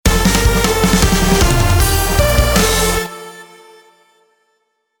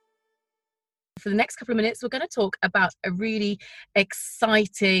for the next couple of minutes, we're going to talk about a really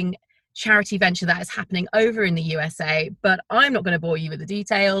exciting charity venture that is happening over in the USA, but I'm not going to bore you with the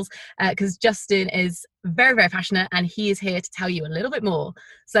details because Justin is very, very passionate and he is here to tell you a little bit more.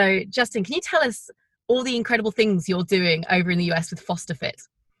 So Justin, can you tell us all the incredible things you're doing over in the US with FosterFit?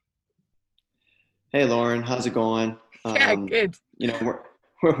 Hey Lauren, how's it going? Yeah, good.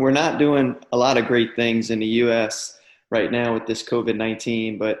 We're not doing a lot of great things in the U.S. right now with this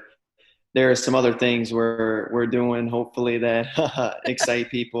COVID-19, but there are some other things we're doing hopefully that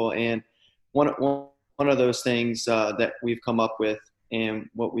excite people. And one of those things that we've come up with and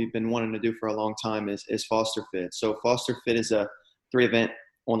what we've been wanting to do for a long time is Foster Fit. So Foster Fit is a 3-event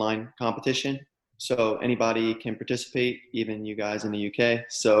online competition. So anybody can participate, even you guys in the UK.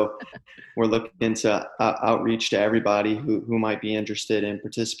 So we're looking to outreach to everybody who might be interested in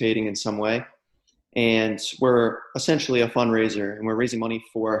participating in some way. And we're essentially a fundraiser, and we're raising money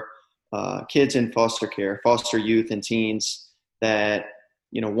for kids in foster care, foster youth and teens that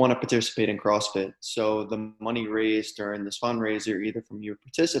want to participate in CrossFit. So the money raised during this fundraiser, either from you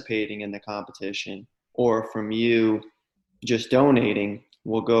participating in the competition or from you just donating,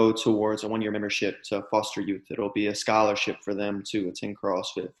 will go towards a 1-year membership to foster youth. It'll be a scholarship for them to attend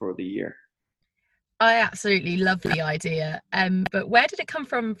CrossFit for the year. I absolutely love the idea. But where did it come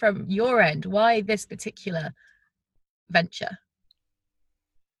from your end? Why this particular venture?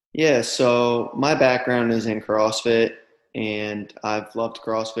 Yeah, so my background is in CrossFit, and I've loved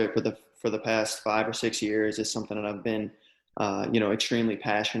CrossFit for the past 5 or 6 years. It's something that I've been, extremely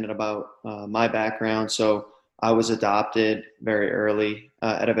passionate about. My background, so I was adopted very early,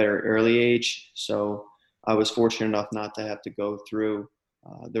 at a very early age. So I was fortunate enough not to have to go through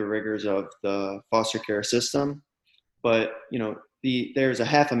the rigors of the foster care system. But there's a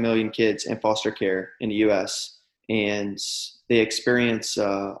 500,000 kids in foster care in the U.S. and they experience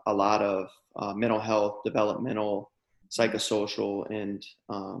a lot of mental health, developmental, psychosocial, and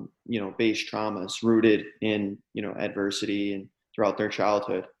based traumas rooted in adversity and throughout their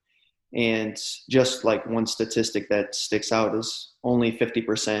childhood. And just like one statistic that sticks out is only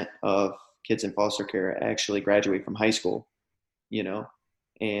 50% of kids in foster care actually graduate from high school. You know,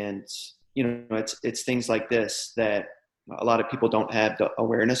 and it's things like this that a lot of people don't have the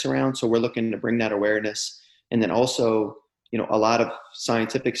awareness around. So we're looking to bring that awareness. And then also, a lot of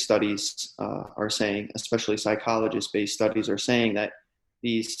scientific studies are saying, especially psychologist based studies are saying, that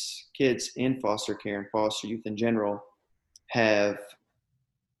these kids in foster care and foster youth in general have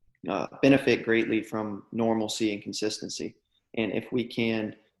benefit greatly from normalcy and consistency. And if we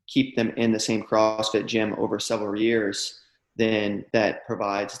can keep them in the same CrossFit gym over several years, then that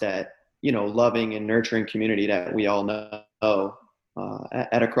provides that loving and nurturing community that we all know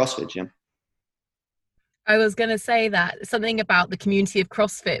at a CrossFit gym. I was going to say that something about the community of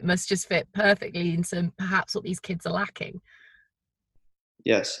CrossFit must just fit perfectly into perhaps what these kids are lacking.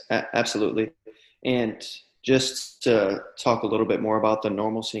 Yes, absolutely. And just to talk a little bit more about the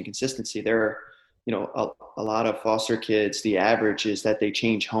normalcy and consistency, there are a lot of foster kids, the average is that they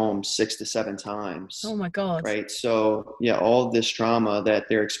change homes 6 to 7 times. Oh my God. Right. So yeah, all of this trauma that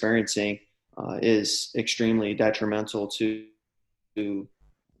they're experiencing is extremely detrimental to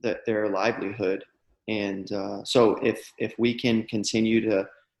their livelihood. And so if we can continue to,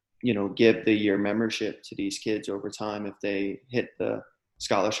 give the year membership to these kids over time, if they hit the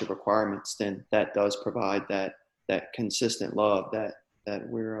scholarship requirements, then that does provide that consistent love that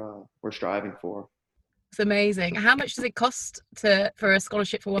we're striving for. It's amazing. How much does it cost for a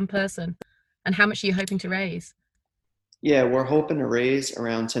scholarship for one person? And how much are you hoping to raise? Yeah, we're hoping to raise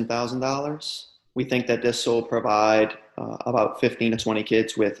around $10,000. We think that this will provide about 15 to 20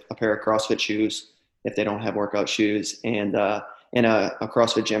 kids with a pair of CrossFit shoes if they don't have workout shoes, and a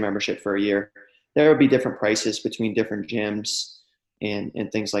CrossFit gym membership for a year. There will be different prices between different gyms and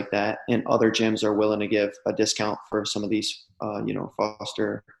things like that. And other gyms are willing to give a discount for some of these,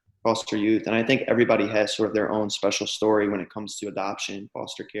 foster youth. And I think everybody has sort of their own special story when it comes to adoption,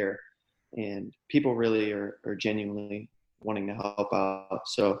 foster care, and people really are genuinely wanting to help out.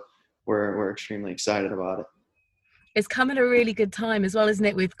 So we're extremely excited about it. It's come at a really good time as well, isn't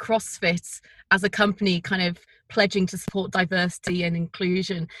it, with CrossFit as a company kind of pledging to support diversity and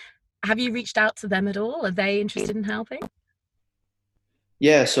inclusion. Have you reached out to them at all? Are they interested in helping?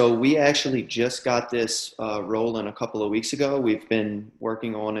 Yeah, so we actually just got this rolling a couple of weeks ago. We've been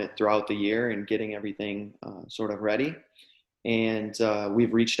working on it throughout the year and getting everything sort of ready. And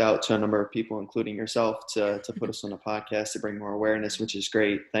we've reached out to a number of people, including yourself, to put us on a podcast to bring more awareness, which is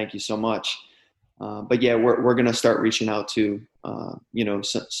great. Thank you so much. But yeah, we're going to start reaching out to,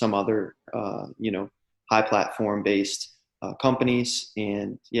 some other, high platform based companies.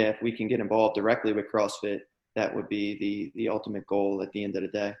 And yeah, if we can get involved directly with CrossFit, that would be the ultimate goal at the end of the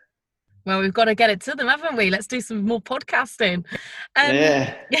day. Well, we've got to get it to them, haven't we? Let's do some more podcasting.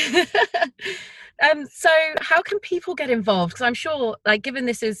 Yeah. So how can people get involved? Because I'm sure, like, given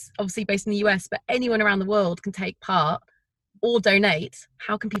this is obviously based in the US, but anyone around the world can take part or donate.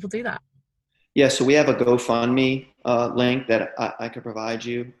 How can people do that? Yeah, so we have a GoFundMe link that I could provide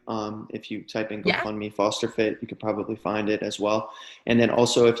you. If you type in GoFundMe Foster Fit, you could probably find it as well. And then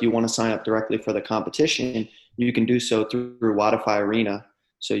also, if you want to sign up directly for the competition, you can do so through Wodify Arena.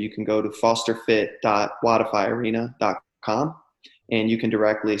 So you can go to fosterfit.wodifyarena.com and you can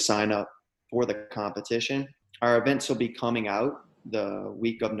directly sign up for the competition. Our events will be coming out the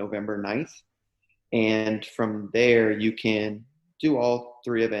week of November 9th. And from there, you can do all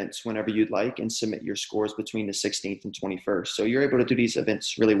 3 events whenever you'd like and submit your scores between the 16th and 21st. So you're able to do these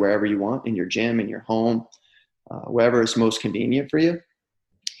events really wherever you want, in your gym, in your home, wherever is most convenient for you.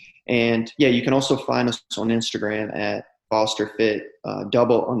 And yeah, you can also find us on Instagram at FosterFit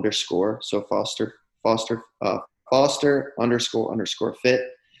 _. So Foster _ fit.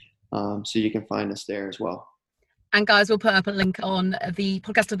 So you can find us there as well. And guys, we'll put up a link on the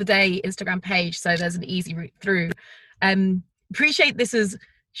Podcast of the Day Instagram page, so there's an easy route through. Appreciate this is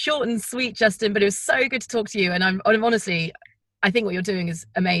short and sweet, Justin, but it was so good to talk to you. And I'm honestly, I think what you're doing is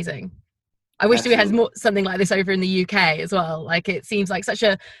amazing. I wish we had more something like this over in the UK as well. Like, it seems like such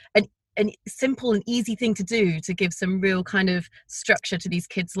an simple and easy thing to do, to give some real kind of structure to these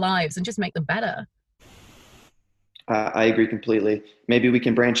kids' lives and just make them better. I agree completely. Maybe we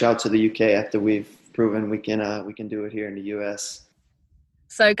can branch out to the UK after we've proven we can do it here in the US.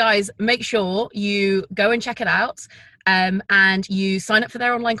 So guys, make sure you go and check it out, and you sign up for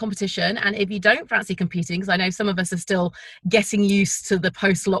their online competition. And if you don't fancy competing, because I know some of us are still getting used to the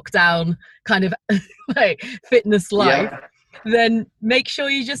post-lockdown kind of like fitness life, then make sure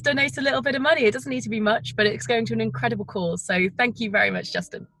you just donate a little bit of money. It doesn't need to be much, but it's going to an incredible cause. So thank you very much,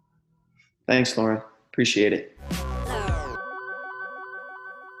 Justin. Thanks, Lauren. Appreciate it.